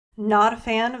Not a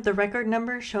fan of the record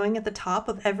number showing at the top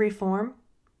of every form?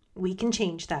 We can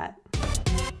change that.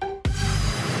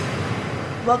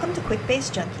 Welcome to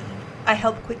Quickbase Junkie. I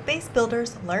help Quickbase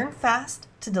builders learn fast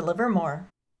to deliver more.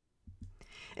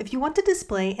 If you want to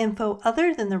display info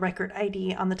other than the record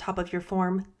ID on the top of your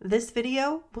form, this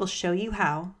video will show you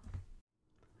how.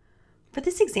 For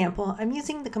this example, I'm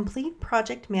using the Complete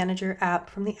Project Manager app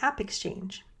from the App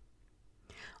Exchange.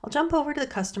 I'll jump over to the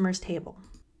Customers table.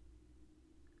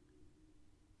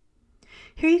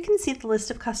 Here you can see the list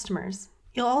of customers.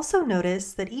 You'll also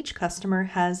notice that each customer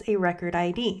has a record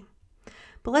ID.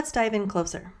 But let's dive in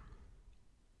closer.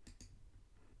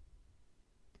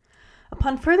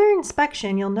 Upon further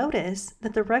inspection, you'll notice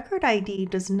that the record ID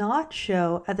does not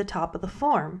show at the top of the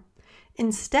form.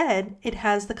 Instead, it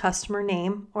has the customer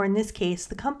name, or in this case,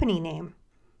 the company name.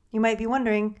 You might be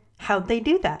wondering, how'd they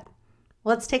do that?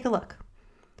 Let's take a look.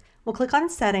 We'll click on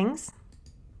Settings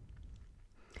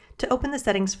to open the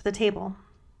settings for the table.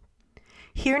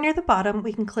 Here near the bottom,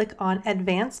 we can click on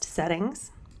Advanced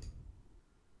Settings.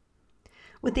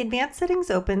 With the Advanced Settings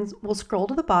open, we'll scroll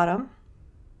to the bottom.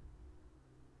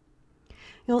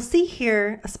 You'll see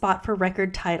here a spot for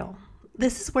Record Title.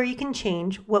 This is where you can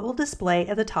change what will display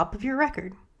at the top of your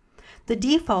record. The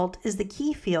default is the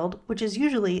key field, which is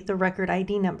usually the record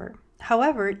ID number.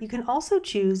 However, you can also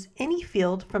choose any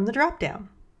field from the drop-down.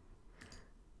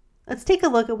 Let's take a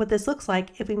look at what this looks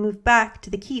like if we move back to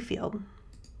the key field.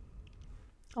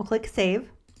 I'll click Save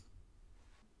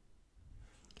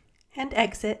and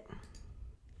Exit.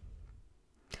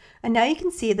 And now you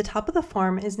can see the top of the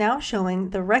form is now showing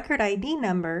the record ID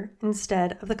number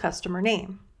instead of the customer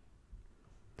name.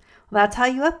 Well, that's how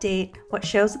you update what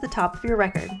shows at the top of your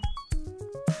record.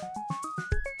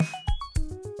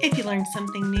 If you learned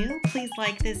something new, please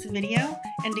like this video,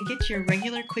 and to get your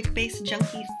regular Quickbase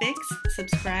Junkie fix,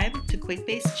 subscribe to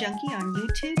Quickbase Junkie on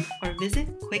YouTube or visit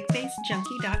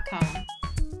quickbasejunkie.com.